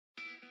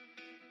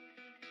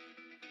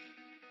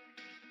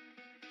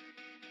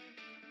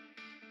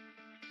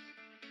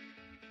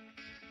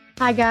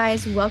Hi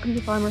guys, welcome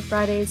to Farmer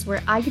Fridays,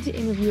 where I get to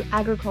interview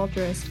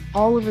agriculturists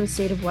all over the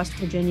state of West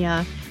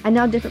Virginia and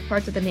now different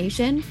parts of the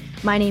nation.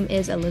 My name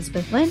is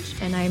Elizabeth Lynch,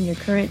 and I am your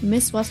current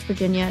Miss West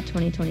Virginia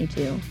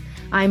 2022.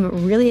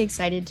 I'm really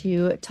excited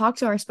to talk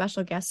to our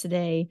special guests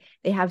today.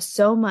 They have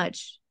so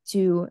much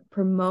to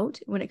promote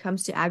when it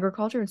comes to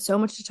agriculture and so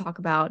much to talk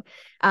about,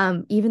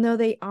 even though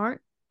they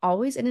aren't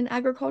always in an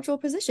agricultural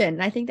position.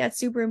 And I think that's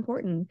super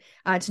important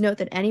to note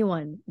that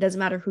anyone, doesn't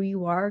matter who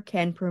you are,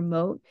 can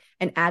promote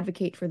and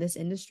advocate for this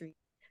industry.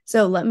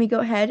 So let me go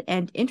ahead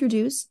and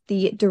introduce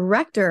the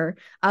director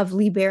of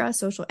Libera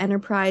Social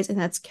Enterprise, and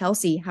that's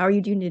Kelsey. How are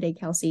you doing today,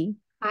 Kelsey?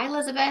 Hi,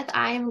 Elizabeth.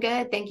 I am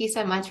good. Thank you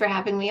so much for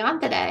having me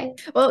on today.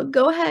 Well,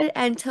 go ahead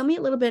and tell me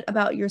a little bit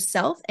about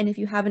yourself. And if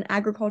you have an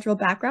agricultural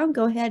background,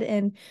 go ahead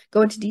and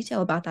go into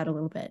detail about that a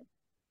little bit.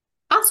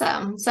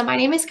 Awesome. So my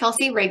name is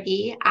Kelsey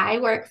Riggi. I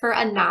work for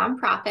a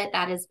nonprofit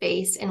that is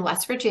based in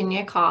West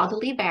Virginia called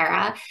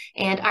Libera,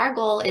 and our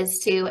goal is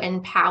to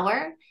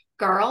empower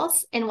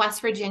girls in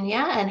West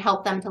Virginia and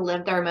help them to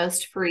live their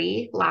most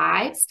free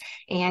lives.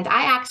 And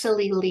I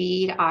actually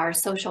lead our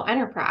social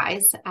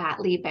enterprise at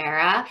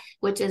Libera,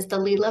 which is the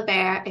Lila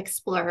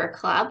Explorer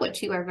Club,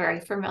 which you are very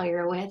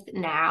familiar with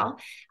now.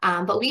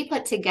 But we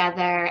put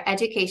together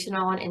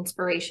educational and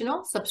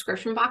inspirational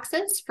subscription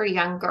boxes for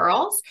young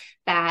girls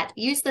that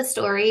use the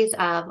stories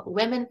of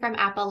women from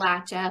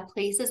Appalachia,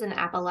 places in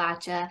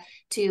Appalachia,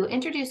 to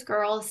introduce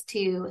girls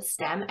to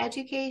STEM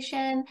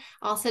education,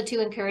 also to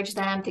encourage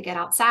them to get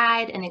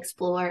outside and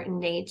explore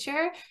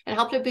nature and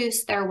help to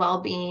boost their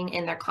well-being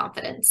and their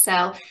confidence.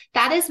 So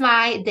that is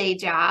my day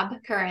job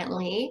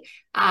currently.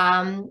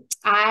 I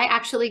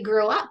actually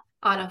grew up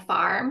on a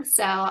farm.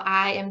 So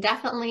I am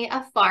definitely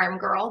a farm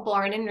girl,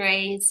 born and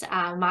raised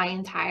my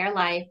entire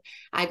life.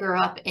 I grew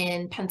up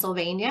in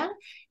Pennsylvania,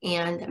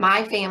 and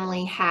my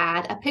family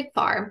had a pig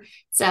farm.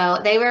 So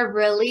they were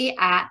really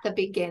at the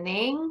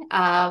beginning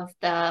of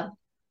the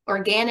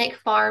organic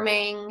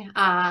farming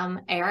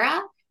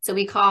era. So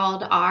we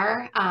called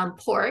our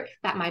pork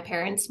that my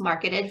parents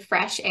marketed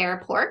fresh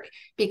air pork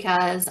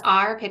because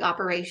our pig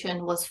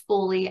operation was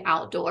fully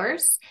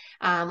outdoors.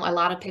 A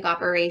lot of pig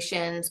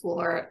operations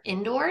were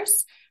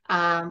indoors,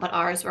 but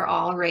ours were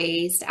all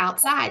raised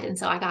outside. And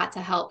so I got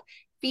to help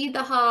feed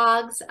the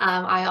hogs.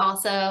 I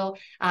also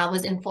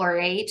was in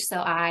 4-H, so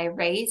I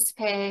raised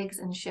pigs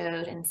and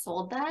showed and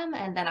sold them.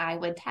 And then I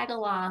would tag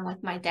along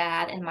with my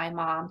dad and my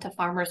mom to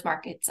farmers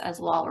markets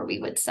as well, where we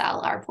would sell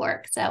our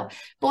pork. So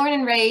born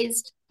and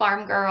raised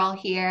farm girl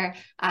here.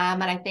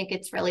 And I think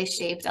it's really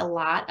shaped a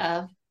lot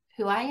of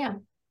who I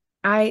am.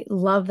 I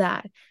love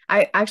that.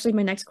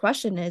 My next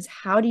question is,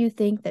 how do you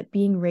think that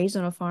being raised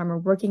on a farm or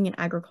working in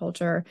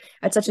agriculture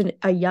at such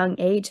a young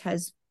age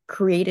has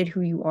created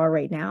who you are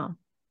right now?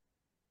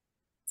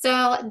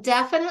 So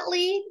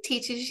definitely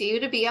teaches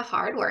you to be a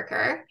hard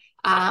worker.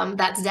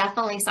 That's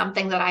definitely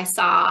something that I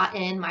saw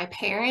in my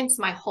parents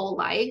my whole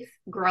life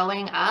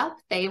growing up.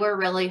 They were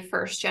really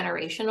first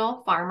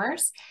generational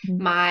farmers. Mhm.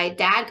 My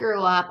dad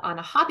grew up on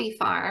a hobby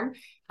farm.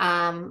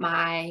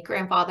 My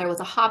grandfather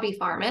was a hobby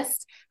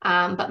farmist,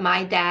 but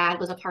my dad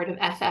was a part of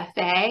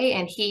FFA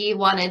and he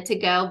wanted to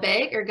go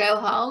big or go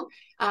home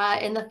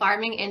in the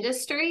farming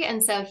industry.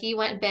 And so he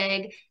went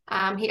big.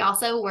 He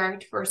also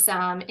worked for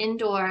some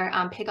indoor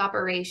pig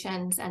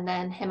operations. And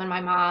then him and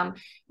my mom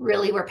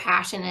really were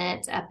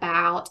passionate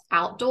about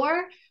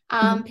outdoor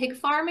Mhm. pig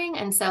farming.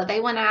 And so they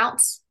went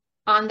out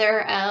on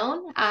their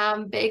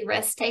own, big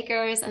risk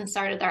takers, and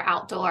started their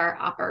outdoor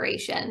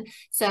operation.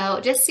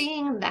 So just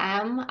seeing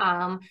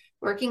them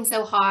working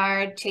so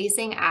hard,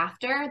 chasing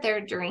after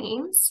their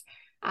dreams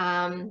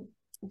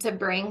to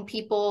bring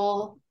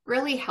people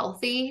really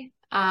healthy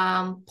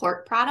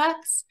pork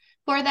products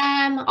for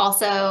them.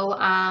 Also,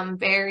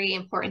 very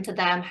important to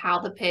them how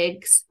the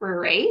pigs were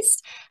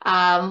raised.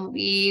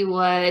 We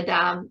would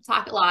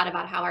talk a lot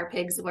about how our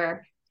pigs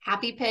were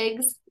happy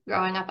pigs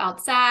growing up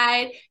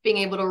outside, being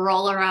able to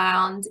roll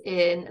around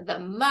in the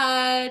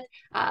mud,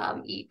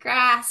 eat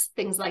grass,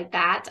 things like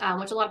that,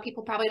 which a lot of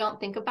people probably don't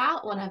think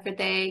about whenever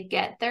they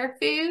get their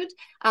food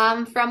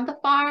from the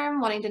farm,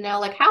 wanting to know,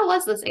 like, how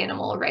was this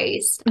animal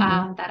raised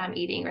Mhm. that I'm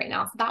eating right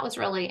now? So that was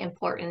really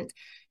important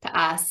to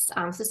us.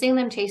 So seeing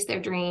them chase their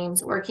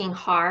dreams, working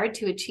hard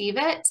to achieve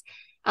it.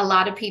 A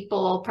lot of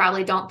people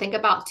probably don't think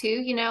about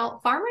too,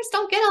 farmers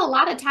don't get a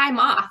lot of time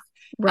off.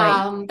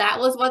 Right. That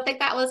was one thing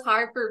that was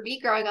hard for me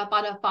growing up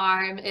on a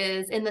farm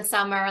is in the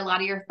summer, a lot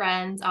of your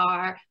friends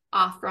are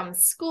off from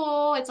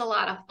school. It's a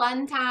lot of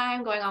fun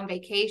time going on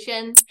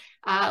vacations.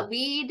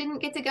 We didn't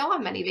get to go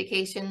on many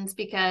vacations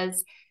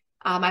because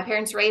my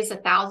parents raised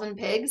 1,000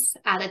 pigs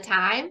at a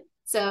time.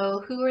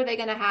 So who are they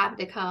going to have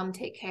to come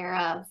take care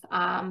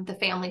of the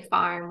family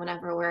farm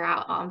whenever we're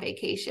out on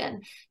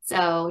vacation?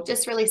 So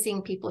just really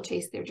seeing people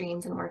chase their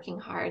dreams and working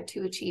hard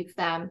to achieve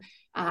them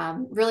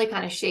really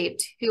kind of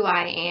shaped who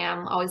I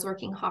am, always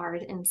working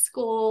hard in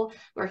school,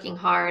 working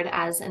hard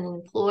as an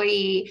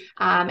employee,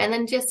 and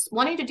then just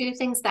wanting to do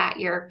things that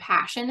you're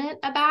passionate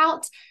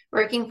about,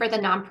 working for the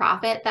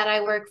nonprofit that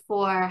I work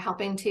for,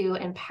 helping to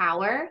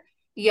empower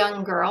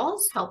young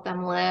girls, help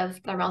them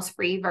live their most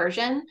free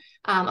version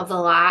of the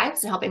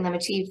lives and helping them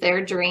achieve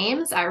their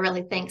dreams, I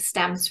really think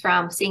stems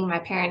from seeing my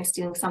parents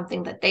doing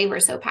something that they were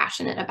so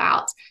passionate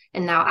about.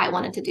 And now I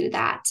wanted to do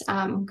that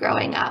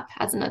growing up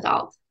as an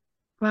adult.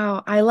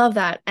 Wow, I love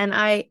that. And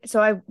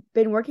I've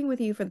been working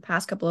with you for the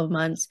past couple of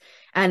months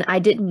and I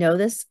didn't know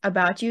this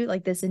about you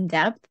like this in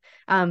depth.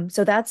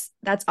 So that's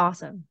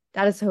awesome.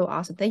 That is so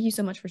awesome. Thank you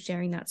so much for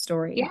sharing that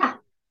story. Yeah.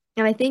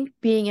 And I think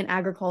being an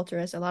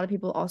agriculturist, a lot of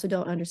people also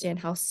don't understand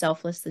how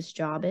selfless this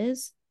job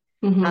is.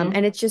 Hmm.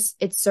 And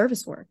it's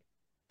service work.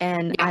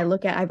 And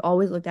Yeah. I've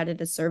always looked at it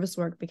as service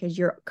work because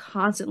you're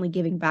constantly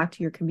giving back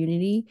to your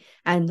community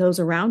and those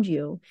around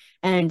you.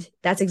 And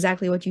that's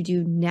exactly what you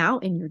do now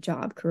in your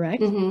job,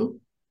 correct? Hmm.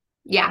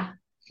 Yeah.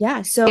 Yeah.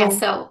 Yeah. So,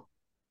 So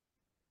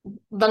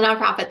the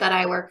nonprofit that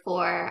I work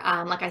for,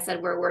 like I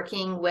said, we're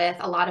working with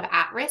a lot of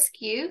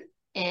at-risk youth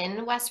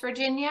in West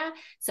Virginia.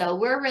 So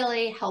we're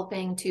really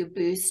helping to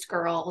boost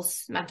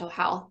girls' mental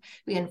health.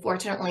 We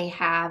unfortunately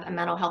have a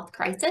mental health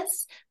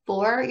crisis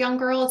for young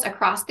girls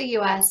across the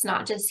US,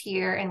 not just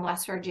here in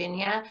West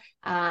Virginia.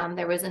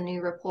 There was a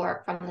new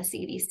report from the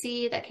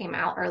CDC that came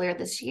out earlier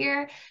this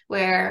year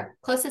where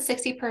close to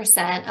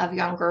 60% of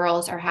young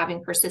girls are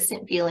having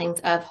persistent feelings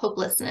of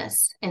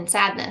hopelessness and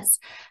sadness.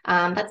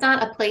 That's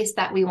not a place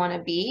that we want to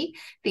be.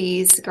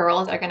 These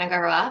girls are going to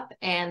grow up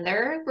and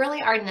they're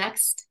really our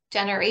next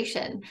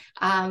generation.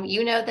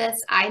 You know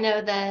this, I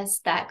know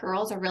this, that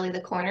girls are really the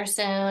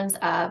cornerstones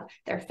of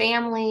their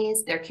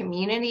families, their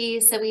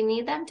communities. So we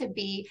need them to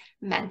be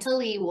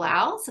mentally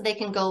well so they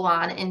can go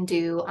on and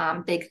do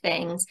big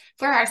things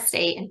for our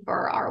state and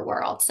for our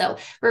world. So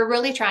we're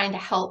really trying to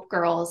help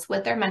girls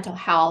with their mental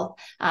health.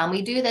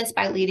 We do this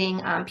by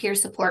leading peer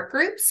support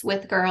groups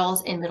with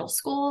girls in middle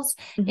schools,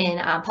 mhm. in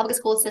public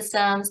school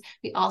systems.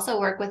 We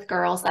also work with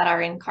girls that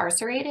are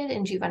incarcerated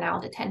in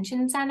juvenile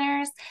detention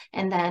centers.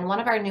 And then one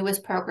of our newest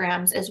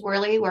programs is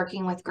really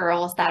working with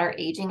girls that are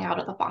aging out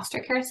of the foster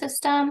care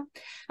system.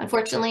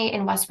 Unfortunately,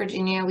 in West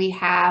Virginia, we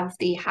have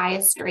the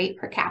highest rate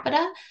per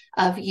capita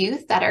of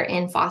youth that are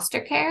in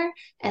foster care.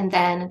 And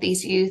then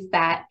these youth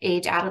that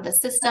age out of the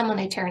system when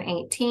they turn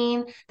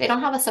 18, they don't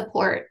have a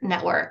support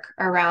network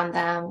around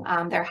them.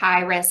 They're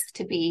high risk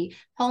to be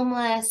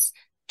homeless,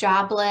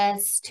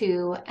 jobless,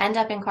 to end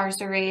up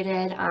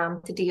incarcerated,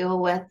 to deal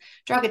with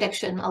drug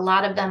addiction. A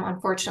lot of them,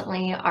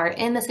 unfortunately, are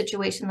in the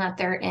situation that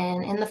they're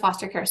in the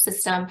foster care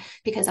system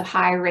because of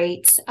high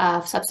rates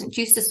of substance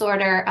use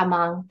disorder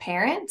among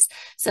parents.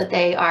 So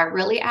they are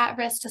really at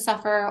risk to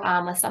suffer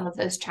with some of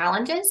those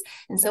challenges.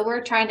 And so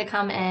we're trying to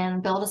come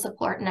in, build a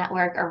support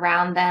network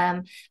around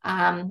them.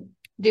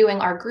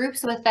 Doing our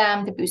groups with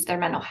them to boost their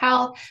mental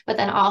health, but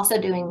then also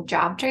doing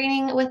job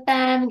training with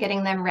them,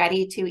 getting them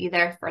ready to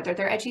either further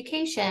their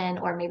education,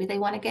 or maybe they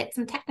want to get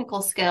some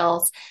technical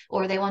skills,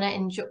 or they want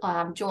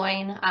to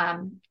join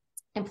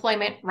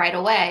employment right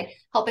away,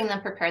 helping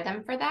them prepare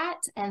them for that.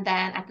 And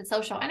then at the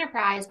social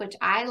enterprise, which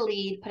I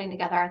lead putting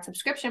together our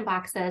subscription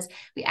boxes,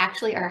 we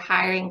actually are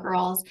hiring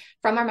girls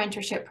from our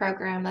mentorship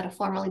program that have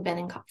formerly been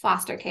in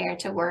foster care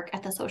to work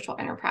at the social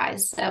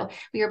enterprise. So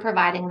we are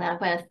providing them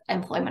with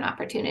employment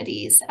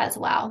opportunities as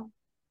well.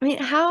 I mean,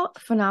 how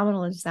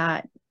phenomenal is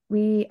that?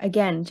 We,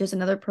 again, just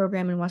another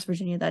program in West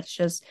Virginia that's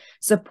just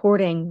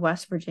supporting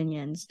West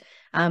Virginians.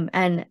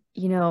 And,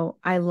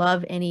 I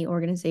love any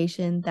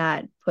organization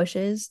that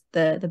pushes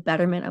the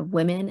betterment of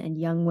women and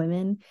young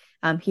women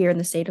here in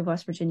the state of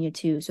West Virginia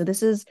too. So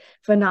this is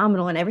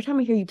phenomenal. And every time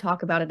I hear you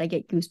talk about it, I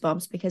get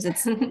goosebumps because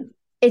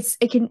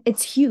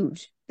it's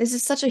huge. This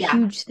is such a Yeah.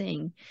 huge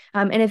thing.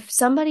 And if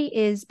somebody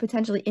is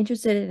potentially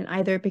interested in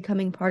either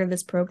becoming part of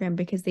this program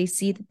because they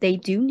see that they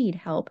do need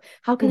help,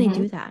 how can they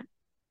do Mm-hmm. that?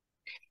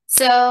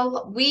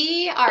 So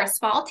we are a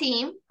small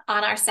team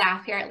on our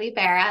staff here at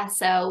Libera.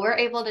 So we're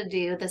able to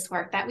do this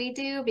work that we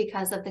do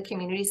because of the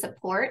community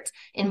support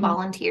and Mhm.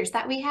 volunteers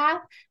that we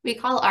have. We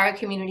call our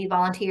community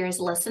volunteers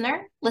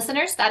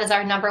listeners. That is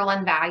our number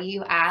one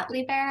value at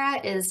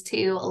Libera, is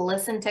to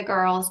listen to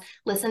girls,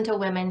 listen to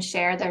women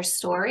share their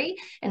story.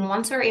 And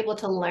once we're able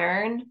to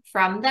learn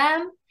from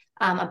them,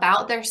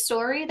 about their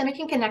story, then we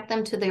can connect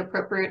them to the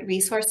appropriate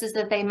resources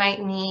that they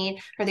might need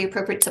or the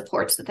appropriate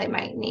supports that they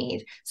might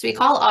need. So we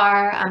call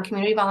our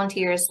community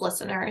volunteers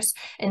listeners.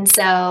 And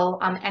so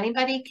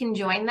anybody can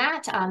join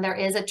that. There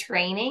is a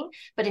training,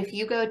 but if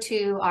you go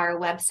to our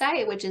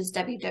website, which is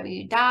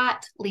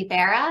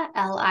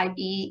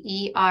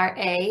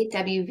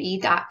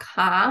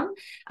www.libera.com,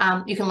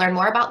 you can learn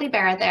more about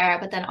Libera there,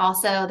 but then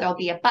also there'll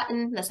be a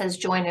button that says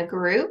join a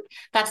group.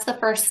 That's the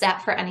first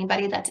step for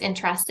anybody that's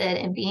interested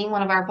in being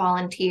one of our volunteers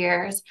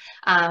volunteers.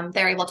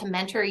 They're able to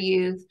mentor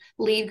youth,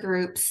 lead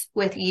groups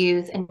with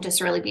youth, and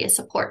just really be a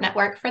support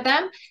network for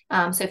them.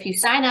 So if you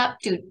sign up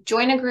to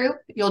join a group,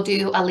 you'll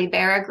do a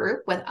Libera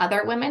group with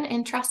other women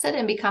interested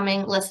in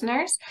becoming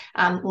listeners.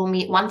 We'll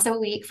meet once a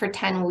week for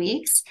 10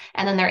 weeks.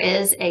 And then there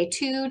is a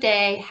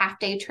 2-day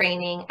half-day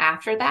training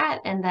after that.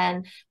 And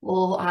then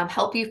we'll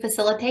help you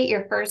facilitate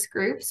your first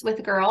groups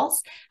with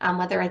girls,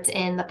 whether it's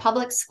in the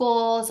public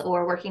schools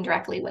or working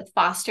directly with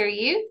foster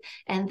youth.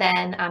 And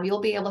then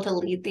you'll be able to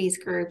lead these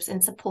groups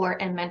and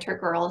support and mentor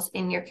girls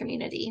in your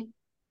community.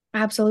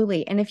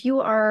 Absolutely. And if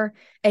you are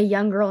a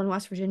young girl in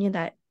West Virginia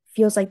that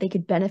feels like they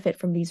could benefit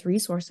from these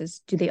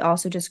resources, do they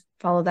also just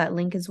follow that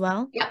link as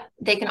well? Yep.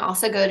 They can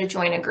also go to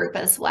join a group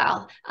as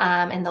well.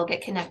 And they'll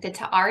get connected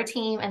to our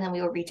team, and then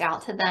we will reach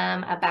out to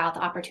them about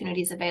the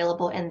opportunities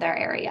available in their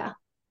area.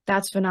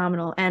 That's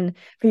phenomenal. And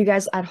for you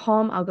guys at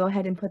home, I'll go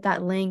ahead and put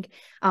that link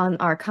on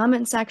our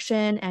comment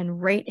section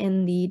and right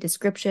in the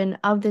description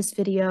of this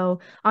video,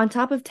 on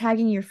top of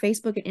tagging your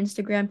Facebook and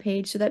Instagram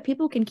page so that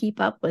people can keep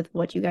up with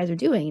what you guys are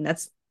doing.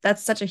 That's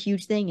such a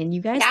huge thing. And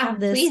you guys have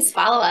this. Please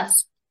follow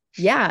us.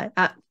 Yeah.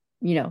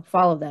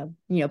 Follow them,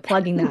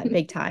 plugging that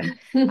big time.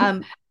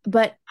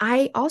 But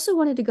I also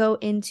wanted to go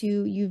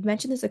into, you've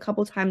mentioned this a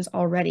couple times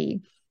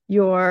already,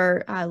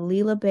 your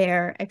Lila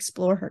Bear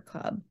Explore Her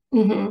Club.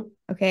 Mm-hmm.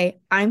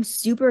 Okay, I'm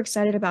super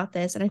excited about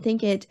this. And I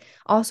think it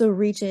also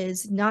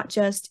reaches not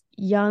just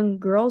young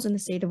girls in the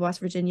state of West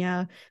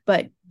Virginia,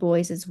 but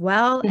boys as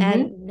well. Mm-hmm.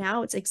 And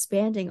now it's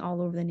expanding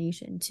all over the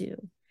nation too.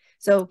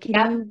 So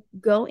can you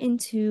go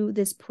into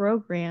this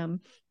program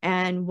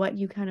and what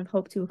you kind of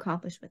hope to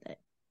accomplish with it?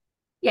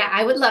 Yeah,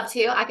 I would love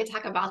to. I could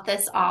talk about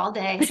this all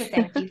day. So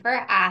thank you for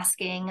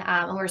asking.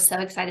 And we're so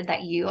excited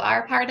that you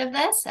are part of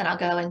this. And I'll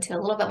go into a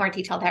little bit more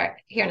detail there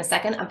here in a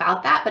second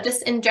about that. But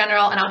just in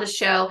general, and I'll just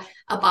show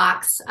a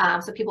box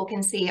so people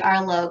can see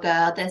our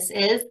logo. This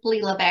is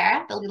Lila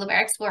Bear, the Lila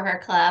Bear Explore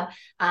Her Club,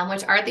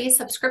 which are these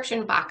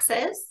subscription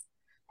boxes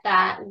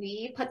that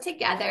we put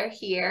together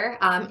here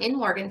in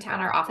Morgantown.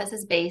 Our office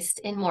is based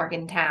in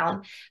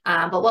Morgantown.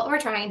 But what we're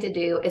trying to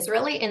do is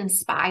really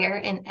inspire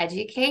and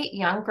educate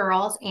young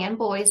girls and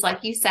boys,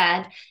 like you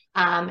said,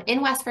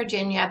 in West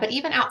Virginia, but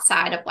even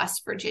outside of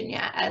West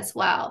Virginia as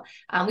well.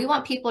 We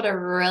want people to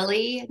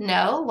really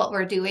know what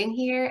we're doing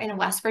here in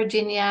West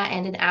Virginia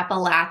and in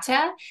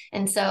Appalachia.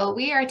 And so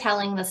we are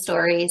telling the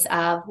stories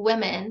of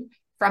women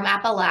from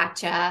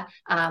Appalachia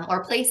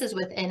or places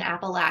within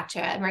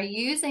Appalachia. And we're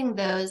using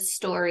those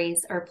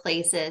stories or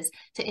places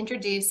to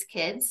introduce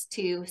kids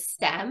to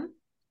STEM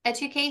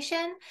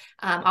education,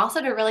 also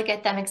to really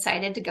get them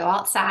excited to go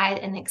outside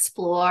and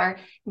explore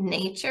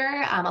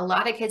nature. A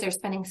lot of kids are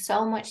spending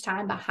so much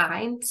time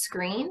behind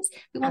screens.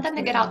 We want them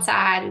to get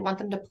outside. We want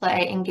them to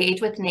play, engage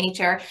with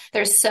nature.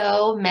 There's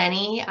so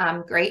many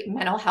great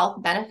mental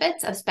health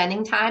benefits of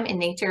spending time in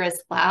nature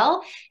as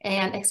well.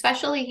 And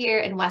especially here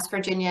in West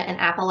Virginia and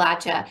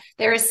Appalachia,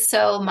 there is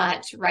so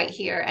much right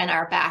here in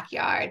our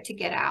backyard to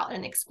get out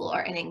and explore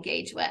and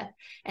engage with.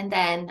 And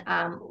then,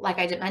 like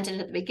I mentioned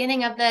at the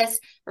beginning of this,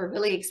 we're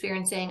really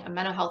experiencing a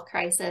mental health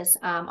crisis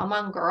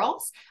among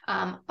girls,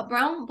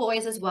 around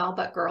boys as well,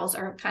 but girls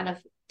are kind of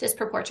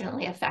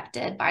disproportionately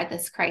affected by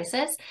this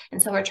crisis.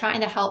 And so we're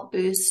trying to help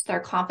boost their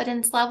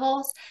confidence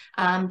levels.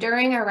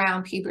 During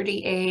around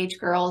puberty age,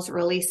 girls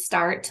really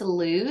start to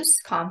lose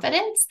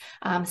confidence.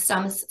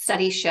 Some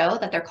studies show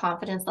that their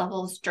confidence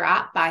levels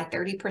drop by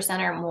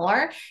 30% or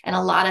more. And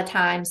a lot of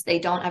times they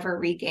don't ever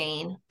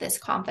regain this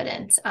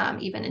confidence,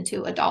 even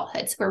into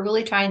adulthood. So we're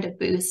really trying to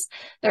boost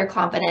their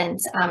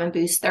confidence and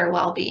boost their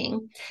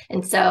well-being.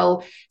 And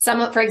so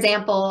for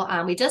example,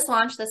 we just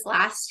launched this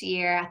last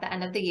year at the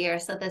end of the year.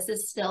 So this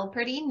is still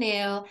pretty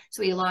new.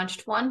 So we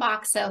launched one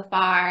box so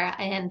far,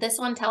 and this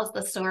one tells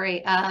the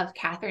story of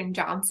Katherine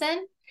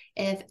Johnson.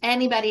 If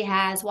anybody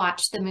has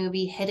watched the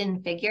movie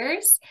Hidden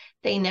Figures,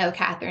 they know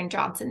Katherine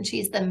Johnson.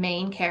 She's the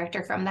main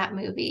character from that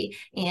movie.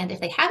 And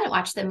if they haven't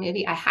watched the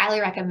movie, I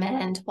highly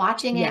recommend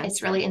watching it.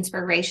 It's really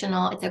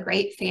inspirational. It's a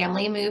great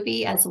family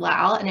movie as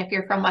well. And if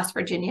you're from West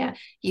Virginia,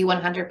 you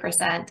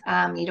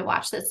 100% need to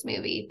watch this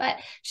movie. But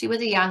she was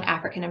a young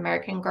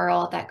African-American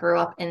girl that grew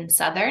up in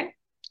Southern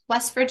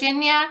West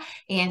Virginia,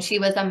 and she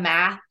was a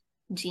math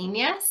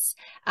genius.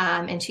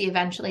 And she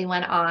eventually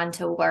went on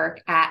to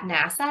work at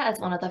NASA as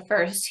one of the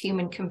first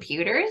human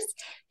computers.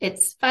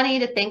 It's funny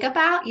to think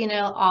about,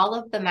 all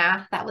of the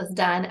math that was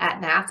done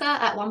at NASA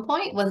at one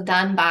point was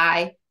done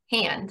by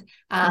hand.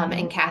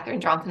 And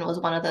Katherine Johnson was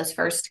one of those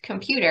first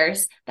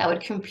computers that would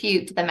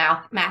compute the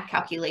math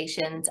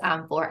calculations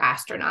for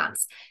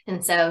astronauts.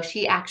 And so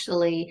she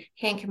actually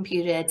hand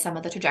computed some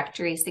of the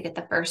trajectories to get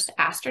the first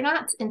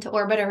astronauts into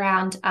orbit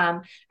around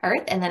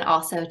Earth, and then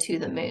also to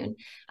the moon.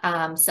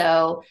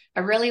 So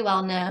a really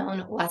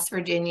well-known West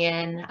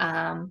Virginian.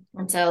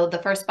 And so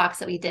the first box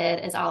that we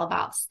did is all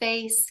about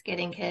space,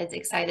 getting kids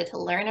excited to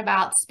learn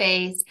about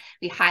space.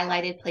 We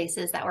highlighted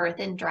places that were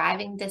within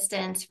driving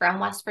distance from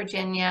West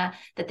Virginia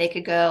that they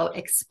could go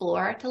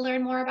explore to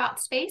learn more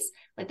about space,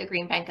 like the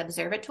Green Bank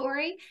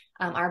Observatory.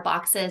 Our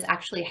boxes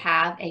actually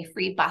have a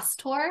free bus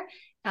tour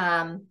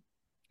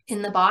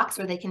in the box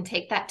where they can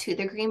take that to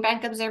the Green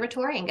Bank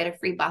Observatory and get a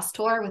free bus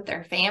tour with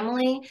their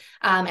family.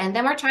 And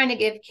then we're trying to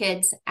give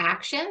kids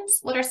actions.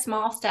 What are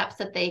small steps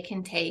that they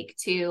can take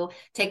to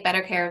take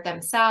better care of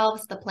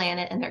themselves, the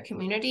planet, and their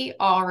community,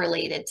 all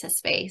related to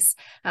space?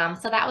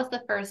 So that was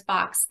the first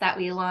box that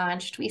we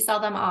launched. We sell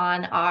them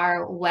on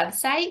our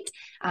website,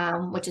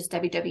 which is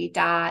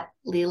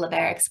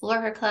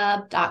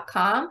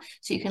www.lilaexplorerclub.com.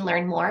 So you can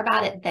learn more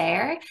about it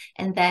there.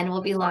 And then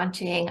we'll be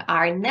launching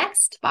our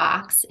next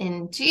box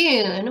in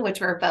June, which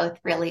we're both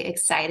really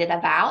excited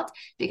about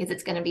because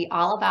it's going to be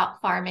all about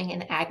farming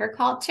and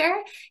agriculture.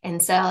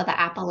 And so the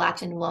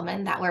Appalachian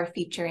woman that we're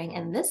featuring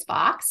in this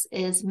box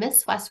is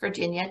Miss West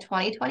Virginia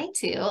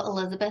 2022,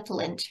 Elizabeth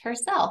Lynch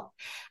herself.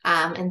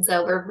 And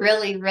so we're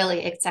really,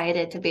 really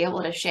excited to be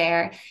able to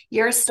share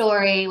your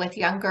story with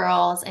young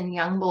girls and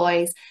young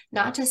boys,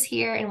 not just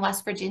here in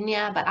West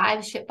Virginia, but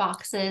I've shipped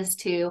boxes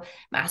to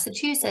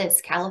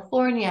Massachusetts,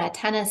 California,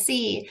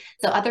 Tennessee,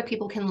 so other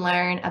people can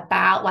learn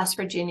about West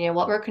Virginia,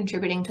 what we're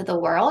contributing to the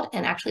world,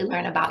 and actually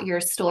learn about your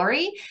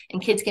story.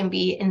 And kids can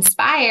be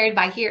inspired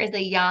by here is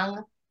a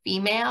young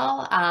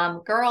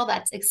female girl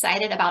that's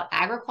excited about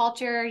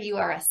agriculture. You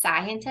are a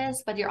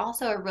scientist, but you're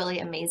also a really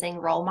amazing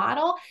role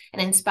model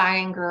and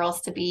inspiring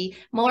girls to be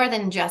more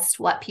than just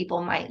what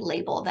people might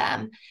label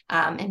them,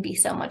 and be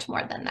so much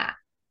more than that.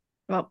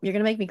 Well, you're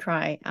going to make me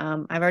cry.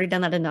 I've already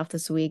done that enough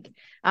this week.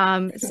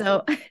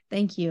 So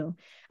thank you.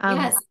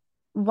 Yes.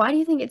 Why do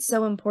you think it's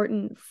so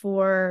important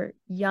for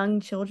young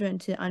children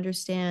to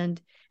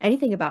understand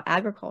anything about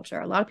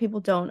agriculture? A lot of people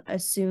don't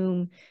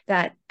assume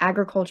that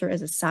agriculture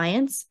is a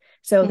science,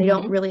 so they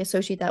don't really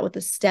associate that with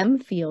the STEM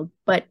field,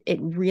 but it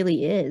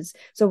really is.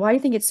 So why do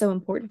you think it's so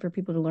important for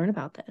people to learn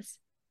about this?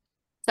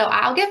 So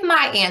I'll give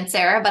my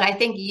answer, but I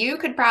think you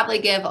could probably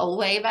give a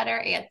way better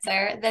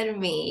answer than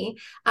me.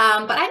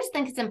 But I just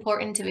think it's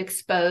important to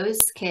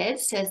expose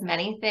kids to as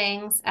many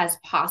things as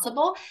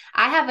possible.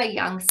 I have a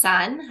young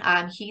son.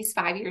 He's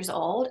 5 years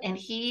old, and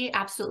he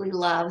absolutely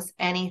loves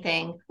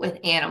anything with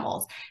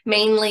animals,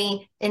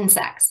 mainly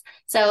insects.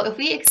 So if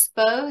we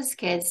expose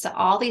kids to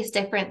all these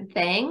different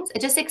things,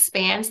 it just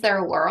expands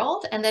their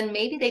world. And then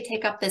maybe they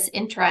take up this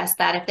interest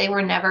that if they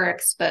were never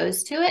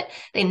exposed to it,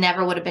 they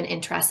never would have been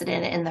interested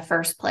in it in the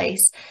first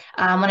place.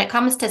 When it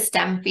comes to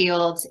STEM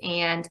fields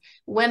and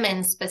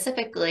women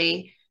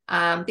specifically,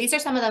 these are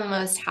some of the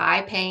most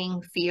high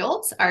paying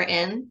fields are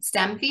in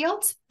STEM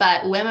fields,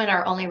 but women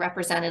are only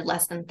represented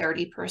less than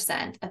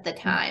 30% of the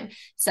time.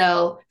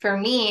 So for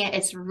me,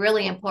 it's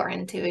really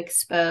important to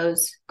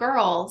expose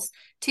girls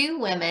to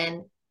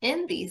women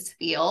in these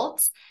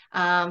fields,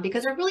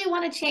 because we really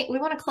want to change. We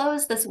want to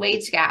close this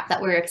wage gap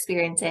that we're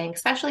experiencing,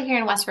 especially here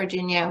in West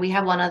Virginia. We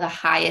have one of the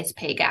highest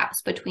pay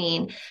gaps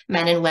between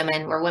men and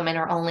women, where women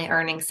are only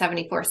earning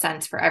 74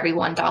 cents for every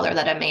 $1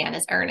 that a man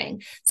is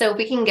earning. So if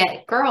we can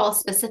get girls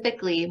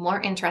specifically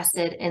more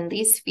interested in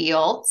these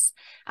fields,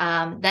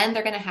 then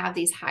they're going to have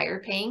these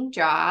higher paying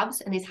jobs,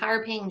 and these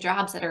higher paying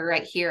jobs that are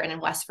right here and in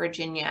West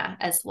Virginia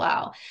as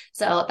well.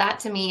 So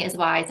that to me is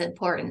why it's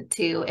important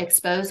to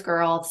expose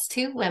girls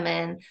to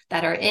women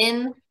that are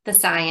in the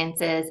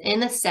sciences, in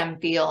the STEM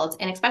fields,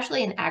 and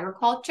especially in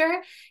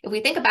agriculture. If we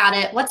think about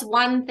it, what's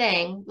one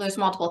thing? There's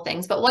multiple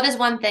things, but what is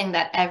one thing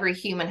that every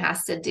human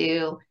has to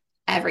do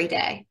every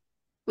day?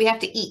 We have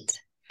to eat.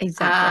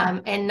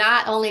 Exactly. And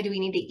not only do we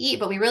need to eat,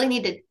 but we really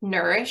need to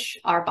nourish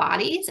our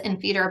bodies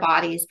and feed our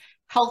bodies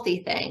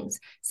healthy things.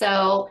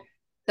 So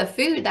the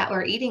food that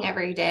we're eating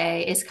every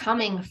day is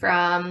coming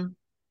from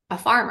a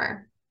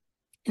farmer.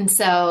 And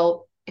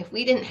so if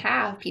we didn't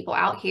have people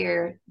out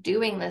here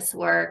doing this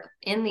work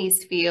in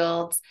these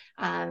fields,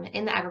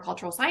 in the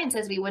agricultural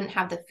sciences, we wouldn't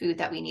have the food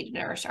that we need to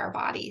nourish our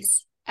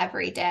bodies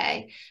every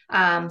day.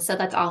 So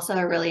that's also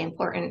a really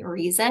important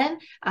reason,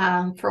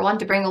 for one,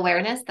 to bring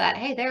awareness that,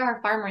 hey, there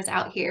are farmers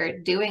out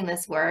here doing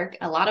this work.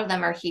 A lot of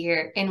them are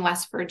here in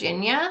West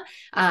Virginia.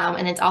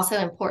 And it's also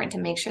important to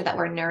make sure that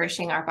we're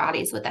nourishing our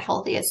bodies with the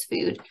healthiest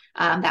food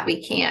that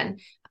we can.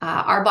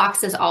 Our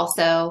boxes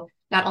also,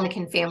 not only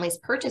can families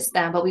purchase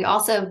them, but we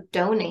also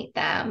donate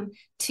them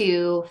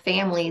to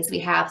families. We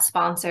have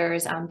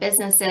sponsors,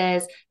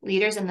 businesses,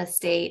 leaders in the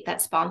state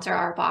that sponsor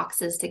our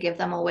boxes to give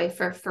them away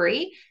for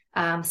free.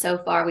 So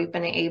far, we've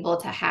been able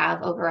to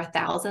have over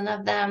 1,000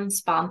 of them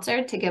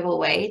sponsored to give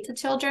away to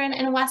children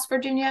in West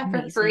Virginia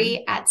for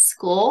free at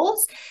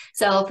schools.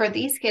 So for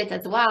these kids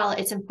as well,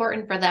 it's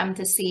important for them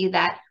to see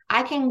that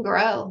I can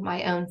grow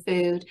my own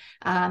food.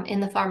 In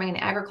the farming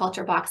and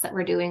agriculture box that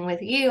we're doing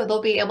with you,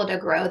 they'll be able to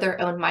grow their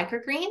own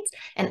microgreens,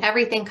 and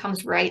everything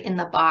comes right in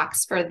the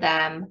box for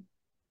them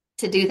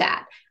to do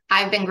that.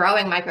 I've been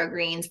growing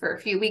microgreens for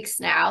a few weeks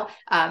now,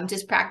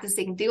 just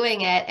practicing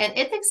doing it. And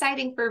it's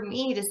exciting for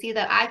me to see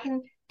that I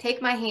can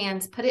take my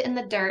hands, put it in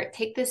the dirt,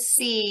 take this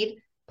seed,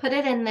 put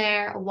it in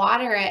there,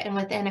 water it, and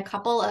within a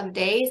couple of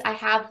days, I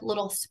have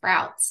little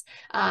sprouts.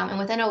 And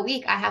within a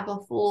week, I have a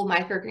full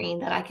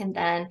microgreen that I can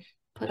then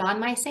put on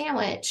my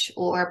sandwich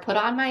or put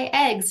on my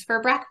eggs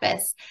for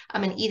breakfast,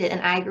 and eat it.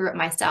 And I grew it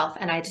myself.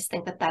 And I just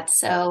think that that's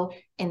so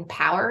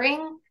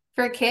empowering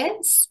for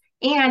kids.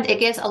 And it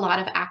gives a lot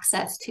of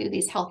access to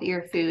these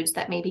healthier foods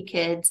that maybe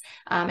kids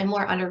in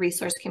more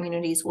under-resourced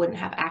communities wouldn't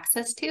have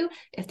access to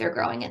if they're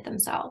growing it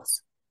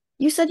themselves.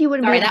 You said you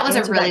wouldn't be Sorry, able that to was a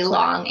answer that really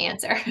long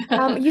answer.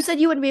 You said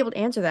you wouldn't be able to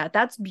answer that.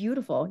 That's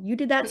beautiful. You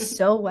did that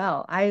so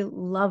well. I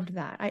loved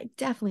that. I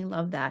definitely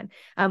love that.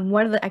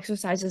 One of the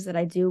exercises that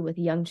I do with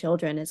young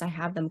children is I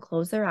have them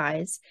close their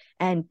eyes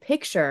and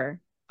picture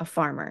a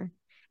farmer.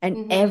 And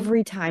Hmm.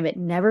 every time, it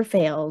never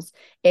fails,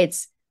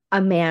 it's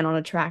a man on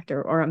a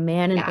tractor or a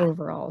man in Yeah.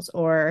 overalls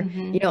or,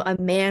 Hmm.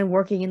 a man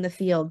working in the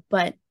field,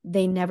 but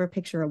they never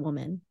picture a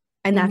woman.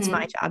 And that's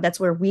my Hmm. job. That's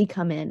where we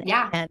come in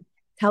Yeah. and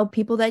tell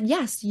people that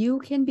yes, you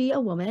can be a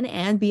woman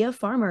and be a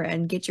farmer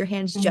and get your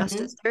hands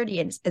just as Hmm. dirty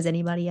as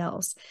anybody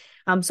else.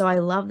 So I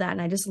love that.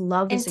 And I just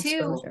love And this two,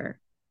 exposure.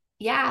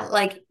 yeah,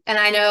 like, and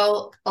I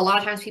know a lot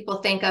of times people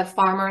think of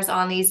farmers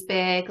on these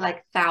big,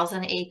 like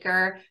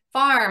 1,000-acre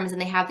farms, and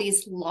they have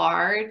these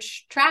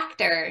large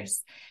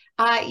tractors.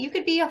 You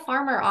could be a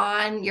farmer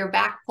on your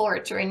back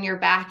porch or in your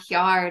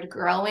backyard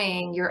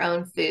growing your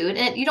own food.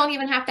 And you don't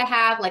even have to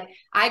have, like,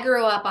 I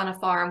grew up on a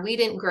farm. We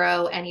didn't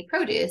grow any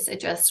produce. It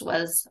just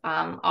was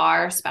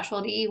our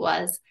specialty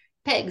was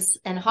pigs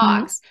and Mhm.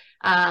 hogs.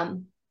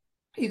 Um,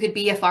 you could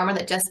be a farmer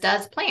that just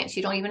does plants.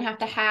 You don't even have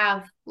to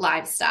have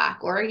livestock,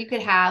 or you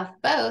could have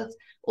both,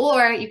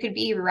 or you could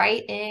be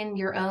right in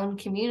your own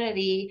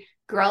community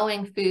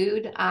growing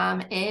food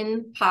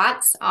in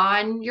pots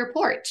on your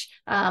porch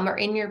or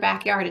in your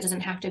backyard. It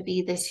doesn't have to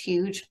be this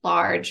huge,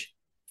 large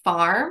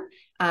farm.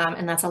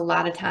 And that's a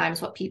lot of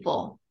times what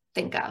people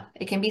think of.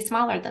 It can be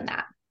smaller than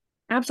that.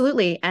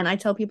 Absolutely. And I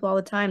tell people all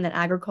the time that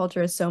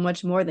agriculture is so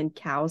much more than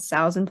cows,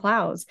 sows, and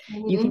plows.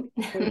 You can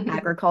Hmm. be an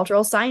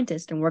agricultural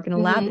scientist and work in a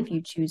lab if Hmm.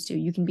 you choose to.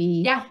 You can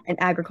be Yeah. an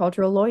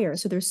agricultural lawyer.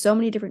 So there's so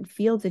many different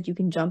fields that you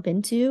can jump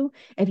into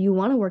if you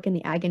want to work in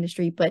the ag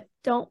industry, but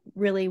don't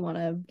really want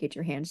to get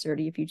your hands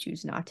dirty if you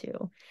choose not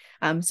to.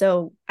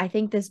 So I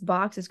think this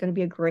box is going to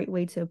be a great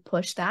way to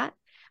push that.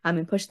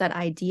 And push that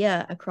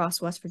idea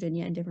across West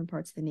Virginia and different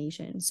parts of the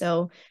nation.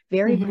 So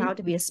very Hmm. proud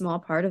to be a small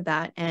part of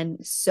that,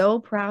 and so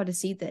proud to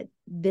see that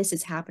this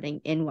is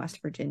happening in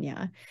West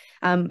Virginia.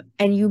 And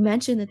you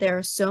mentioned that there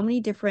are so many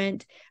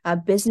different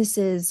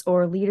businesses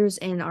or leaders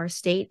in our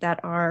state that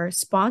are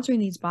sponsoring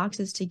these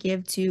boxes to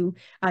give to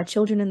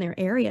children in their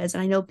areas.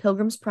 And I know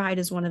Pilgrim's Pride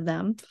is one of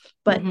them,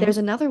 but there's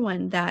Hmm. another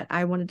one that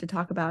I wanted to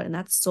talk about, and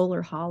that's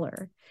Solar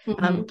Holler.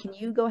 Hmm. Can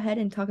you go ahead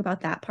and talk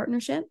about that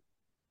partnership?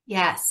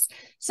 Yes.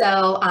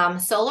 So,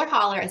 Solar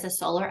Holler is a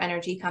solar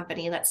energy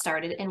company that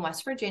started in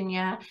West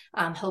Virginia,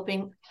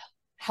 helping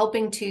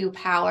to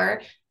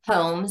power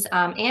homes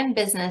and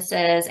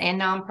businesses and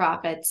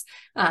nonprofits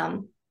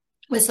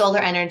with solar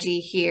energy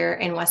here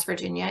in West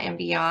Virginia and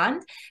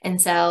beyond. And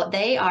so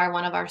they are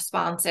one of our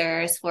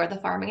sponsors for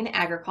the Farming and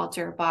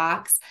Agriculture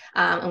box.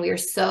 And we are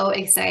so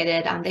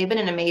excited. They've been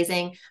an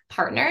amazing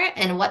partner.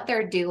 And what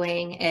they're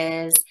doing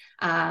is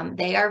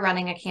they are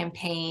running a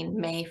campaign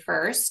May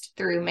 1st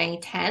through May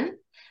 10th.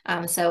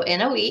 So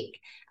in a week,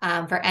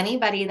 for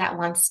anybody that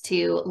wants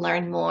to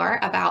learn more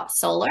about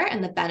solar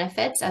and the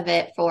benefits of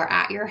it for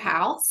at your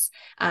house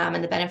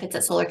and the benefits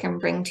that solar can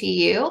bring to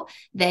you,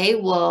 they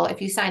will,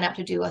 if you sign up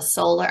to do a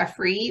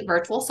free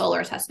virtual solar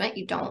assessment,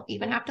 you don't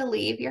even have to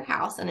leave your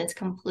house and it's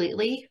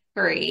completely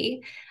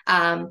free.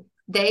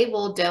 They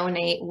will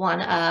donate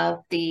one of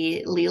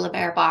the Lila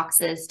Bear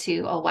boxes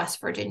to a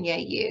West Virginia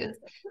youth.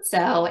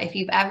 So if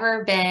you've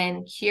ever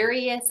been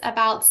curious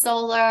about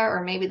solar,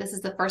 or maybe this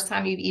is the first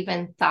time you've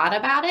even thought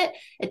about it,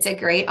 it's a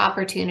great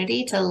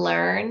opportunity to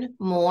learn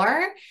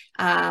more.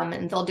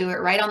 And they'll do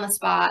it right on the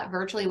spot,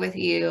 virtually with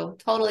you,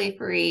 totally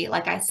free,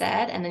 like I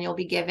said. And then you'll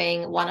be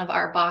giving one of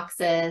our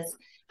boxes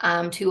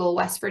to a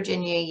West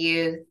Virginia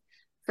youth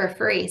for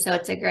free. So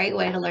it's a great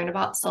way to learn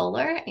about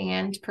solar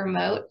and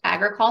promote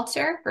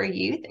agriculture for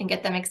youth and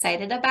get them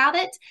excited about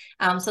it.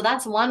 So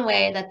that's one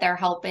way that they're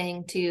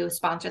helping to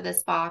sponsor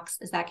this box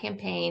is that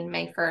campaign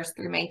May 1st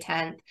through May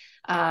 10th.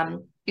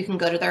 You can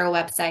go to their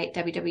website,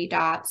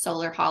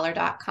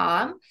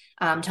 www.solarholler.com,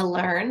 to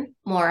learn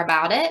more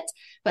about it.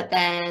 But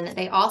then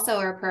they also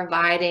are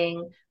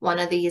providing one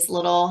of these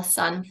little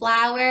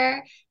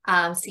sunflower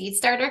seed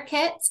starter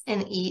kits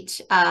in each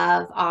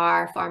of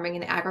our farming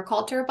and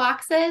agriculture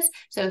boxes.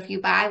 So if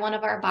you buy one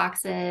of our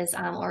boxes,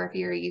 or if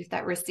you're a youth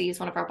that receives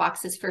one of our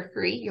boxes for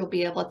free, you'll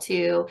be able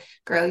to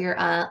grow your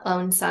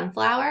own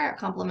sunflower,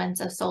 compliments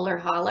of Solar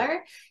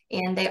Holler.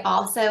 And they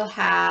also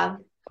have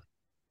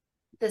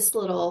this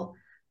little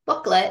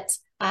booklet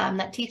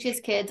that teaches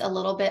kids a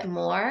little bit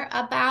more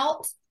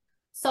about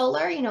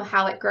solar,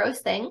 how it grows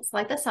things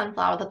like the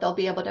sunflower that they'll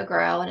be able to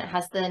grow. And it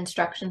has the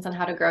instructions on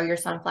how to grow your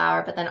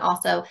sunflower, but then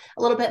also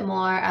a little bit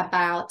more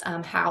about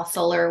how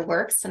solar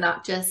works to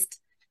not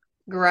just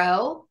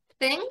grow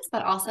things,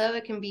 but also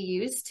it can be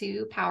used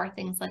to power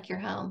things like your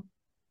home.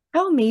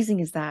 How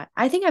amazing is that?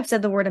 I think I've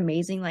said the word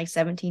amazing like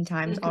 17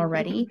 times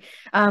already.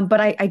 But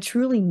I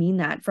truly mean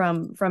that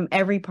from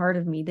every part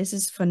of me. This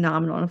is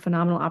phenomenal and a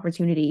phenomenal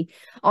opportunity.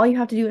 All you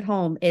have to do at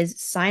home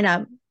is sign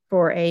up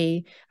for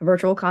a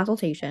virtual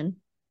consultation.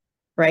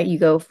 right? You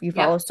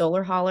follow Yep.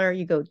 Solar Holler,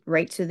 you go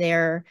right to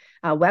their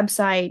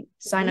website,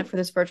 sign up Mhm. for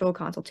this virtual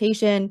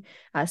consultation,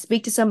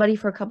 speak to somebody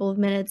for a couple of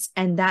minutes,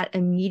 and that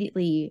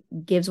immediately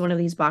gives one of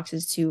these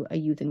boxes to a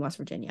youth in West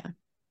Virginia.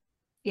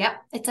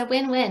 Yep. It's a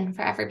win-win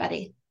for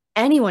everybody.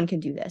 Anyone can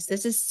do this.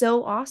 This is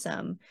so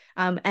awesome.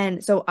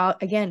 And so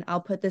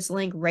I'll put this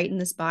link right in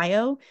this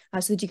bio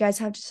so that you guys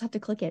have to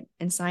click it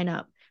and sign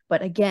up.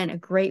 But again, a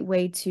great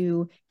way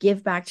to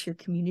give back to your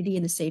community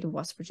in the state of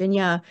West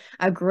Virginia,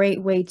 a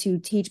great way to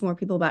teach more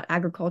people about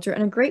agriculture,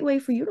 and a great way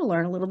for you to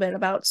learn a little bit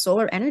about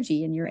solar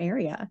energy in your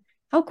area.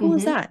 How cool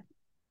is Hmm. that?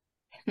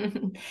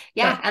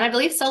 Yeah, So and I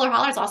believe Solar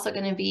Holler is also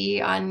going to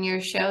be on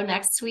your show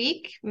next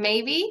week,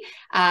 maybe. So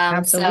if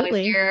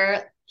absolutely.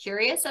 you're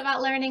curious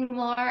about learning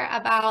more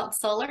about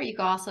solar, you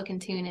can also can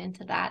tune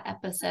into that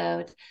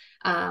episode.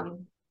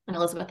 And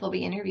Elizabeth will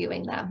be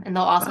interviewing them, and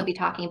they'll also Wow. be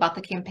talking about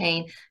the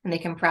campaign, and they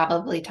can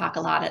probably talk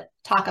about it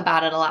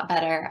a lot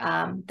better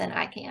than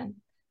I can.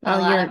 A Oh,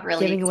 lot you're of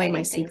really giving away my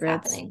exciting things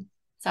secrets. happening.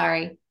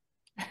 Sorry.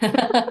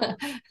 No,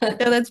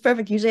 that's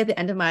perfect. Usually at the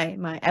end of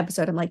my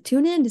episode, I'm like,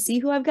 tune in to see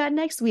who I've got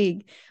next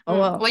week. Oh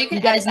well, Well, you can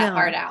you edit guys that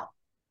part know. out.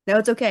 No,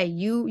 it's okay.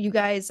 You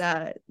guys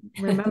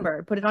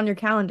remember, put it on your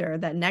calendar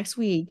that next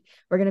week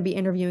we're going to be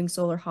interviewing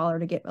Solar Holler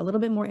to get a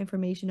little bit more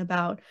information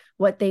about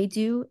what they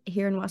do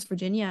here in West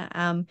Virginia,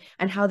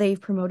 and how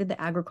they've promoted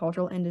the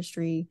agricultural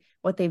industry,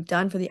 what they've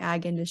done for the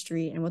ag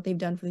industry, and what they've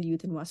done for the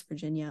youth in West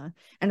Virginia,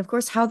 and of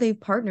course how they've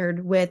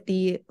partnered with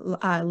the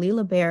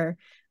Lila Bear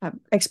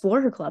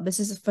Explorer Club. This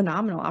is a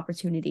phenomenal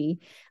opportunity.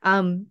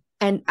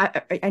 And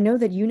I know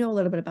that you know a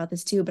little bit about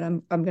this too, but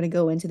I'm going to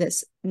go into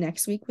this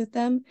next week with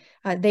them.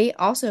 They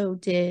also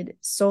did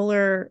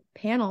solar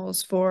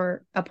panels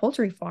for a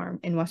poultry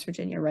farm in West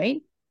Virginia,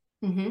 right?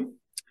 Hmm.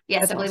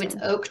 Yes, That's I believe it's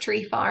awesome. Oak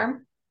Tree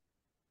Farm.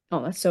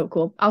 Oh, that's so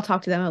cool. I'll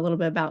talk to them a little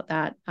bit about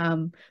that.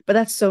 But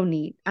that's so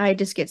neat. I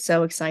just get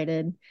so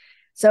excited.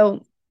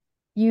 So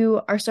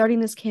you are starting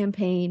this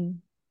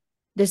campaign.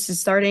 This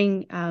is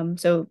starting,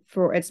 so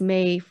for it's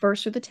May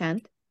 1st through the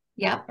 10th.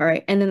 Yep. All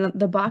right. And then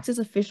the boxes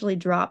officially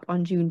drop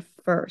on June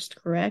 1st,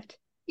 correct?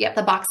 Yep,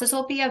 the boxes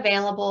will be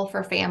available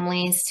for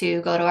families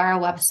to go to our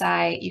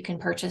website. You can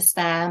purchase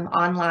them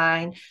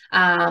online.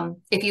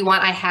 If you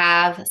want, I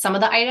have some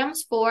of the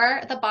items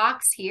for the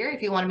box here.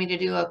 If you wanted me to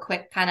do a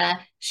quick kind of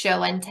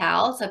show and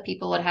tell, so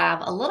people would have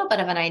a little bit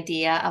of an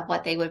idea of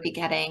what they would be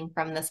getting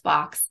from this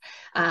box,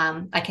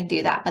 I can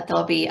do that. But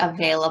they'll be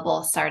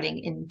available starting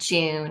in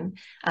June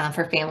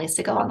for families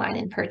to go online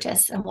and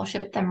purchase, and we'll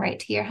ship them right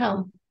to your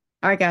home.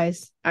 All right,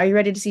 guys. Are you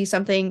ready to see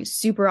something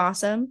super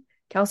awesome?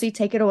 Kelsey,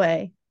 take it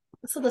away.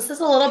 So this is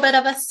a little bit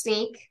of a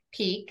sneak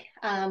peek,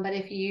 but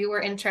if you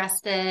were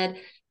interested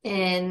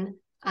in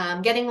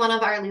getting one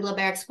of our Lila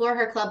Bear Explore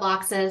Her Club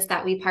boxes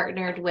that we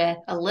partnered with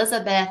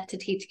Elizabeth to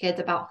teach kids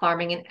about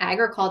farming and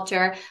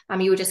agriculture,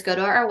 you would just go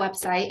to our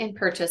website and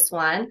purchase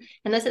one.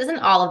 And this isn't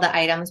all of the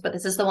items, but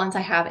this is the ones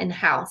I have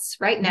in-house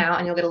right now,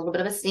 and you'll get a little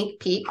bit of a sneak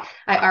peek.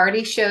 I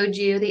already showed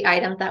you the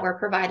items that were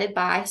provided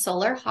by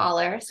Solar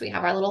Holler. So we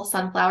have our little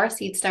sunflower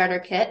seed starter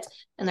kit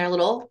and their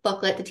little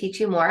booklet to teach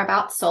you more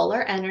about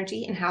solar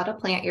energy and how to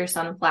plant your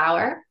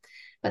sunflower.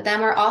 But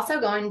then we're also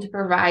going to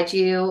provide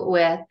you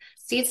with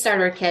seed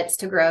starter kits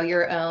to grow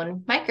your own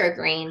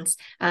microgreens.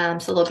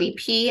 So there'll be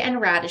pea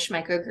and radish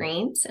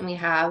microgreens, and we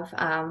have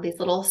these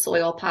little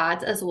soil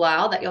pods as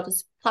well that you'll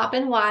just plop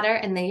in water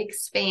and they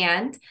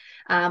expand.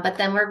 But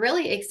then we're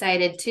really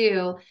excited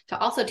too to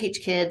also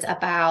teach kids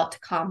about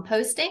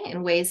composting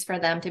and ways for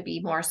them to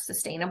be more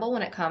sustainable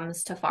when it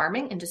comes to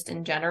farming and just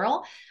in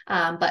general.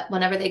 But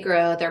whenever they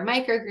grow their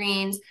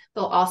microgreens,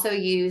 they'll also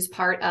use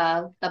part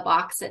of the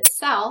box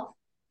itself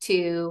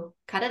to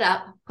cut it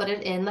up, put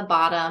it in the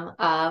bottom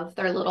of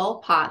their little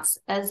pots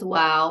as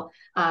well,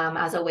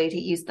 as a way to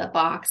use the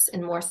box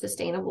in more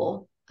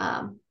sustainable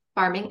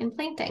farming and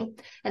planting.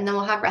 And then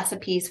we'll have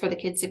recipes for the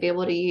kids to be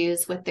able to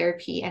use with their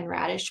pea and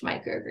radish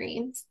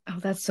microgreens. Oh,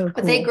 that's so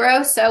But they cool.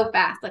 grow so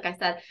fast. Like I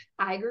said,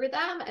 I grew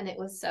them and it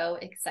was so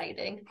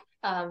exciting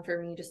for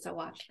me just to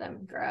watch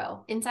them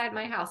grow inside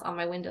my house on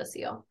my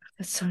windowsill.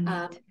 That's so Um,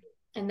 neat.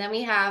 and then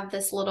we have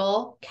this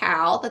little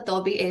cow that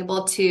they'll be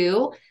able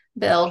to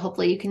build.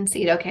 Hopefully you can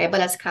see it okay,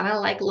 but it's kind of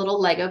like little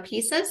Lego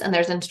pieces and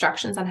there's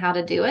instructions on how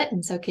to do it.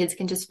 And so kids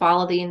can just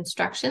follow the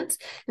instructions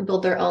and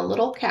build their own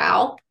little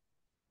cow.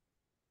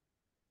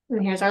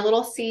 And here's our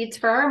little seeds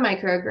for our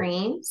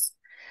microgreens.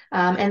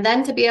 And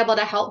then to be able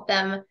to help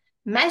them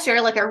measure,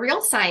 like a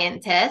real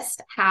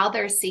scientist, how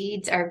their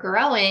seeds are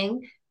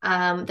growing,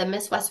 the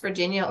Miss West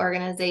Virginia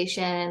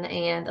organization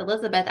and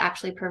Elizabeth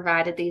actually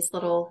provided these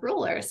little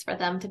rulers for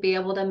them to be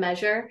able to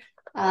measure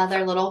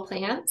their little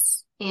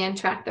plants and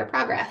track their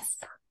progress,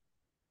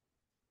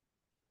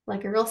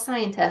 like a real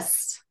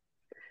scientist.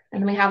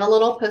 And we have a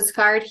little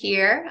postcard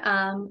here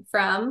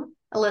from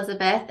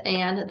Elizabeth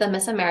and the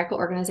Miss America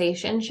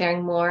organization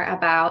sharing more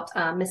about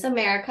Miss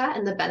America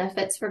and the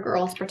benefits for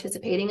girls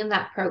participating in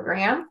that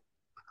program.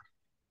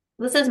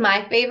 This is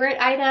my favorite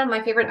item.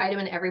 My favorite item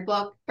in every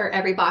book or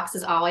every box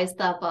is always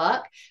the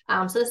book.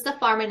 So this is the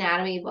Farm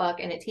Anatomy book,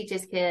 and it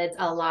teaches kids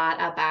a lot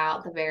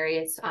about the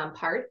various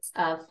parts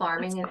of That's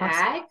farming and awesome.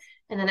 ag.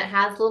 And then it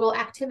has little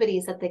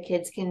activities that the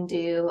kids can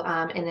do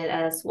in it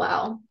as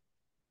well.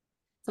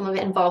 Some of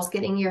it involves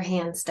getting your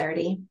hands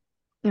dirty.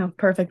 Oh,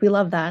 perfect. We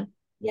love that.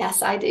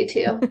 Yes, I do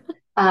too.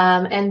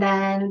 And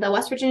then the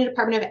West Virginia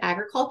Department of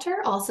Agriculture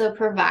also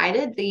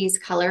provided these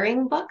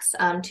coloring books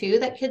too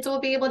that kids will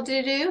be able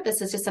to do.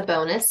 This is just a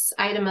bonus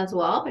item as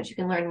well, but you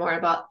can learn more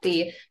about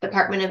the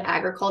Department of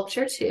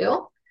Agriculture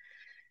too.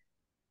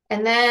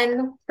 And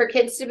then for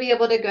kids to be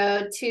able to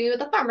go to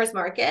the farmers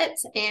market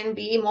and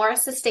be more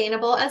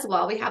sustainable as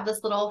well, we have this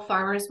little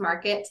farmers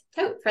market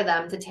tote for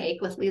them to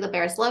take with Lila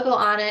Bear's logo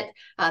on it.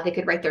 They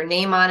could write their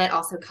name on it,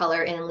 also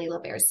color in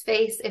Lila Bear's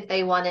face if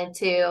they wanted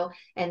to,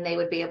 and they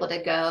would be able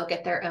to go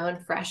get their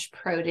own fresh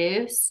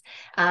produce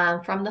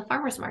from the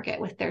farmers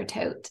market with their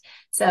tote.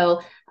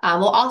 So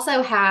we'll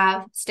also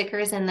have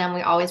stickers in them.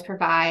 We always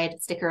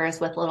provide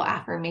stickers with little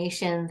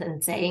affirmations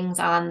and sayings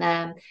on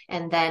them.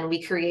 And then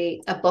we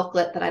create a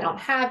booklet that I don't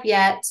have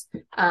yet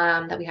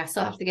that we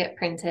still have to get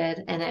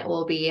printed. And it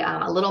will be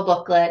a little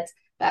booklet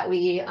that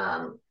we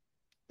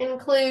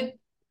include.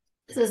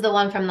 This is the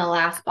one from the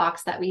last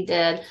box that we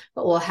did,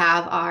 but we'll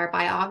have our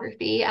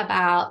biography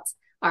about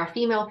our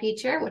female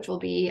feature, which will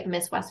be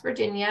Miss West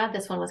Virginia.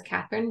 This one was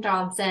Katherine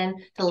Johnson,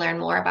 to learn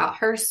more about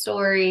her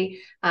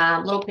story,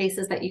 little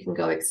places that you can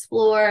go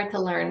explore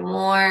to learn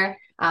more.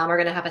 We're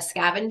going to have a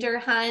scavenger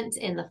hunt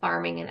in the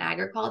farming and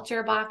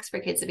agriculture box for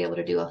kids to be able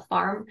to do a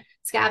farm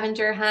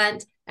scavenger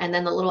hunt, and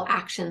then the little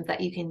actions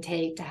that you can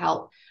take to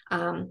help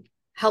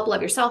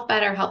love yourself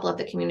better, help love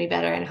the community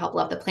better, and help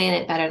love the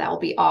planet better. That will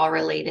be all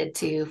related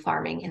to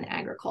farming and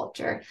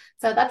agriculture.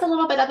 So that's a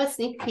little bit of a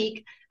sneak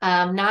peek.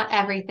 Not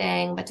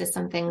everything, but just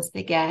some things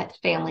to get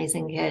families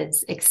and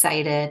kids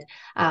excited.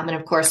 And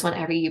of course,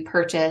 whenever you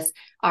purchase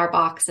our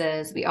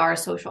boxes, we are a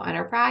social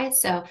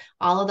enterprise. So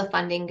all of the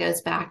funding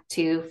goes back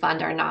to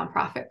fund our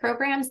nonprofit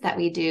programs that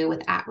we do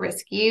with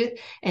at-risk youth,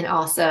 and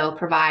also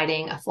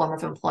providing a form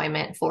of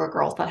employment for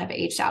girls that have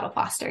aged out of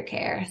foster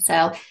care.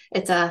 So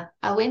it's a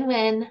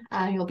win-win.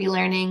 You'll be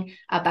learning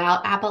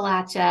about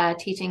Appalachia,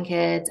 teaching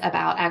kids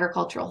about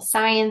agricultural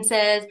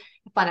sciences,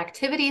 fun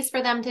activities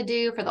for them to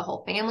do, for the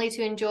whole family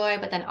to enjoy,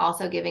 but then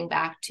also giving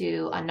back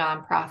to a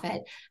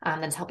nonprofit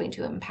that's helping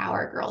to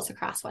empower girls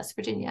across West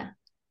Virginia.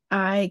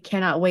 I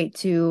cannot wait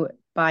to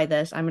buy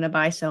this. I'm going to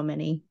buy so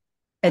many.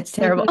 It's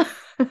terrible.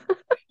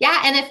 Yeah,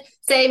 and if,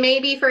 say,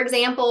 maybe, for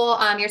example,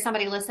 you're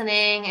somebody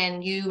listening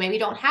and you maybe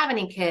don't have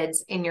any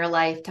kids in your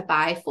life to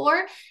buy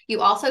for,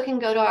 you also can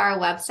go to our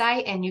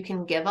website and you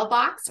can give a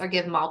box or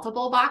give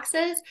multiple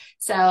boxes.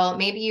 So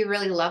maybe you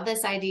really love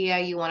this idea,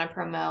 you want to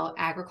promote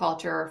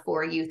agriculture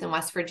for youth in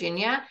West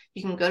Virginia,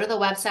 you can go to the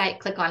website,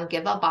 click on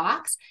Give a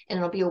Box, and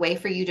it'll be a way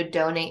for you to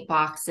donate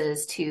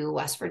boxes to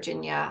West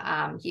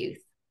Virginia youth.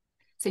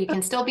 So you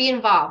can still be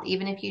involved,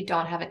 even if you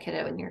don't have a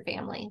kiddo in your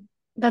family.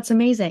 That's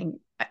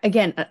amazing.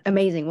 Again,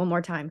 amazing. One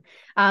more time.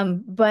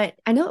 But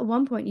I know at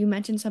one point you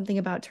mentioned something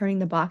about turning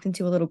the box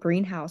into a little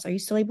greenhouse. Are you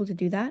still able to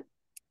do that?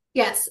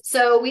 Yes.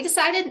 So we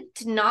decided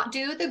to not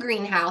do the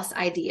greenhouse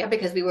idea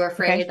because we were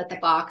afraid that the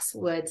box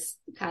would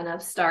kind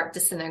of start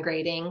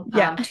disintegrating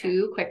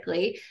too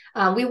quickly.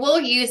 We will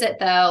use it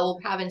though.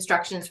 We'll have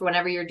instructions for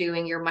whenever you're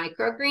doing your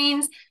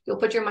microgreens. You'll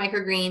put your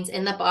microgreens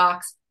in the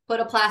box, put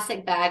a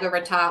plastic bag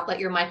over top, let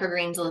your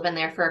microgreens live in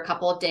there for a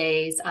couple of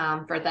days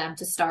for them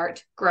to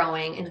start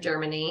growing and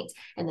germinate,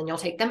 and then you'll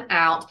take them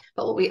out.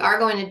 But what we are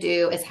going to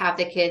do is have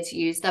the kids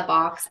use the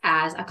box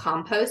as a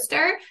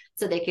composter.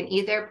 So they can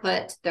either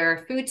put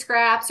their food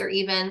scraps or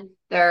even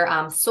their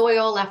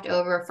soil left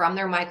over from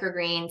their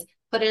microgreens,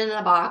 put it in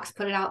the box,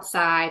 put it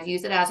outside,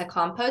 use it as a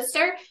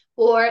composter,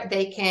 or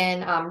they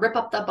can rip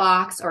up the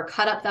box or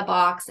cut up the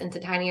box into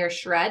tinier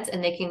shreds,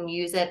 and they can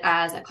use it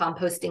as a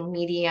composting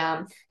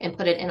medium and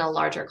put it in a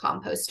larger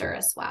composter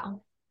as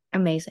well.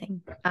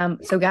 Amazing.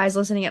 So guys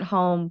listening at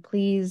home,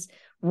 please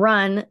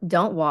run,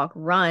 don't walk,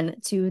 run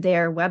to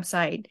their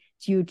website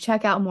to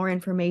check out more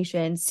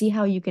information, see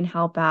how you can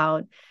help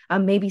out,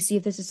 maybe see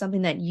if this is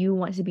something that you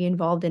want to be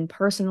involved in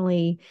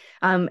personally,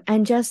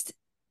 and just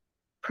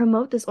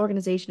promote this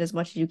organization as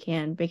much as you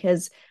can,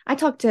 because I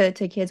talk to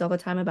kids all the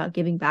time about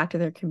giving back to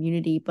their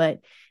community, but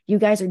you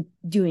guys are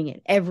doing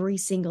it every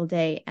single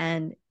day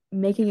and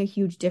making a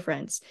huge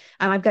difference.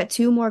 I've got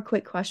two more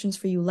quick questions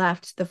for you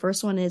left. The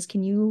first one is,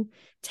 can you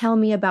tell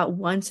me about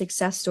one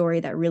success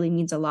story that really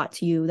means a lot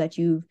to you that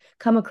you've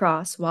come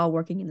across while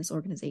working in this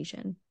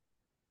organization?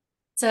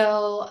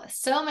 So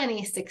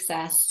many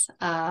success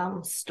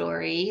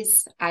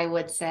stories, I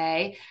would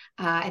say.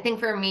 I think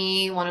for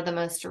me, one of the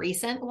most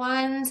recent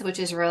ones, which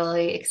is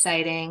really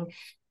exciting,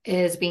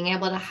 is being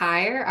able to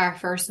hire our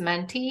first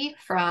mentee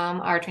from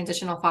our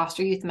Transitional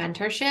Foster Youth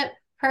Mentorship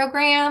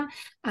program,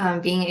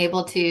 being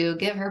able to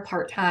give her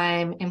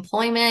part-time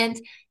employment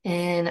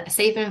in a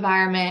safe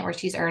environment where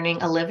she's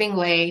earning a living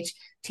wage,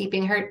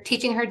 teaching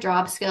her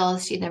job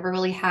skills. She'd never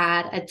really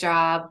had a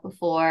job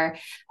before,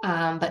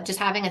 but just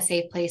having a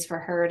safe place for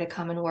her to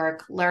come and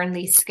work, learn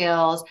these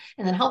skills,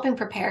 and then helping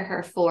prepare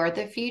her for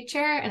the future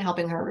and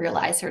helping her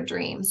realize her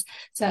dreams.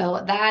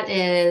 So that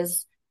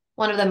is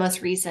one of the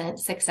most recent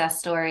success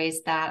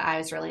stories that I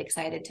was really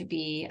excited to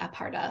be a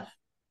part of.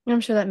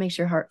 I'm sure that makes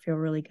your heart feel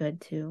really good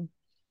too.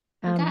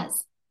 It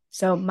does.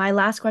 So my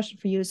last question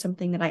for you is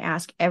something that I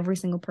ask every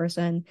single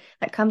person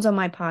that comes on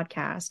my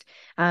podcast.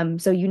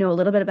 So you know a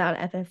little bit about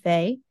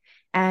FFA,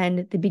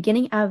 and the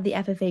beginning of the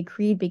FFA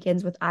creed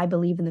begins with "I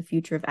believe in the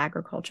future of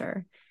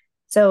agriculture."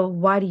 So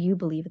why do you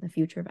believe in the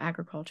future of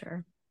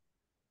agriculture?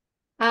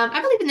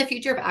 I believe in the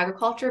future of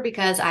agriculture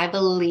because I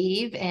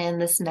believe in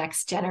this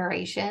next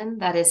generation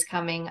that is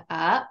coming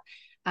up.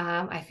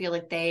 I feel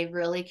like they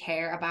really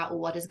care about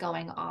what is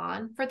going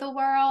on for the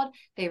world.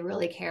 They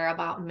really care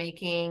about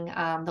making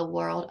the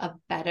world a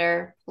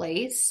better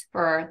place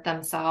for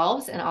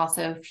themselves and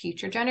also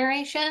future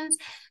generations.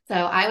 So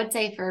I would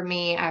say for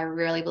me, I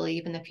really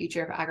believe in the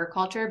future of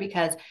agriculture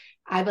because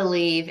I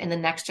believe in the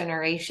next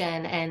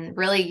generation and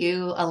really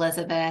you,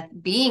 Elizabeth,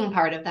 being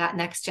part of that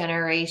next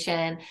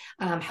generation,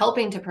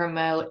 helping to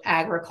promote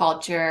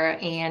agriculture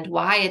and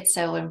why it's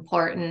so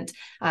important.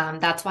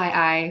 That's why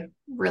I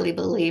really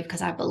believe,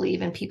 because I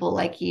believe in people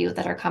like you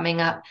that are coming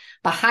up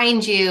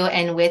behind you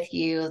and with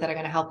you that are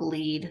going to help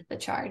lead the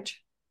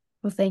charge.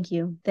 Well, thank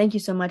you. Thank you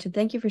so much. And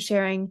thank you for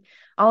sharing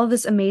all of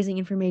this amazing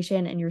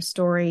information and your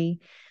story.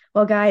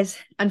 Well, guys,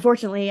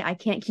 unfortunately, I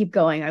can't keep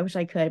going. I wish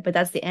I could, but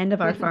that's the end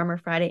of our Farmer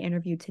Friday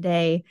interview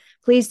today.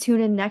 Please tune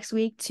in next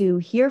week to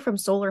hear from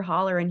Solar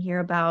Holler and hear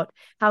about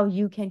how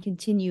you can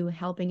continue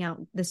helping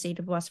out the state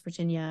of West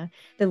Virginia,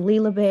 the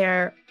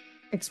Lila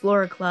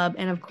Explorer Club,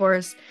 and of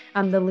course,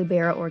 the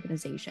Libera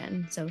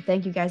organization. So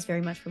thank you guys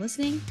very much for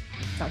listening.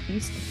 Talk to you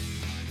soon.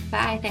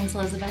 Bye. Thanks,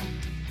 Elizabeth.